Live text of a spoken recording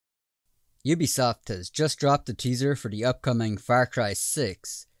Ubisoft has just dropped the teaser for the upcoming Far Cry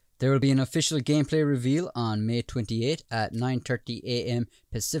 6. There will be an official gameplay reveal on May 28 at 9:30 AM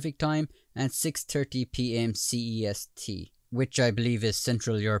Pacific Time and 6:30 PM CEST, which I believe is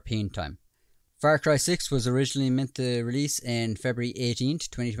Central European Time. Far Cry 6 was originally meant to release in February 18th,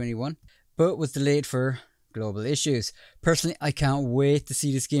 2021, but was delayed for global issues. Personally, I can't wait to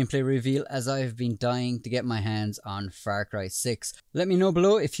see this gameplay reveal as I have been dying to get my hands on Far Cry 6. Let me know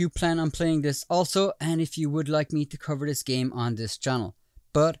below if you plan on playing this also, and if you would like me to cover this game on this channel.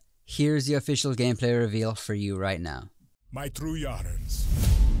 But here's the official gameplay reveal for you right now. My true Yarans,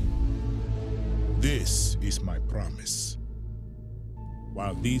 this is my promise.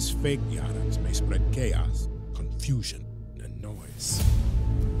 While these fake Yarans may spread chaos, confusion, and noise,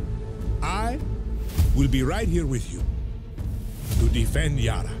 I will be right here with you to defend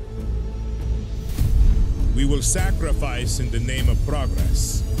Yara. We will sacrifice in the name of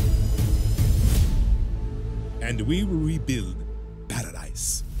progress, and we will rebuild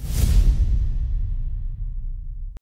paradise.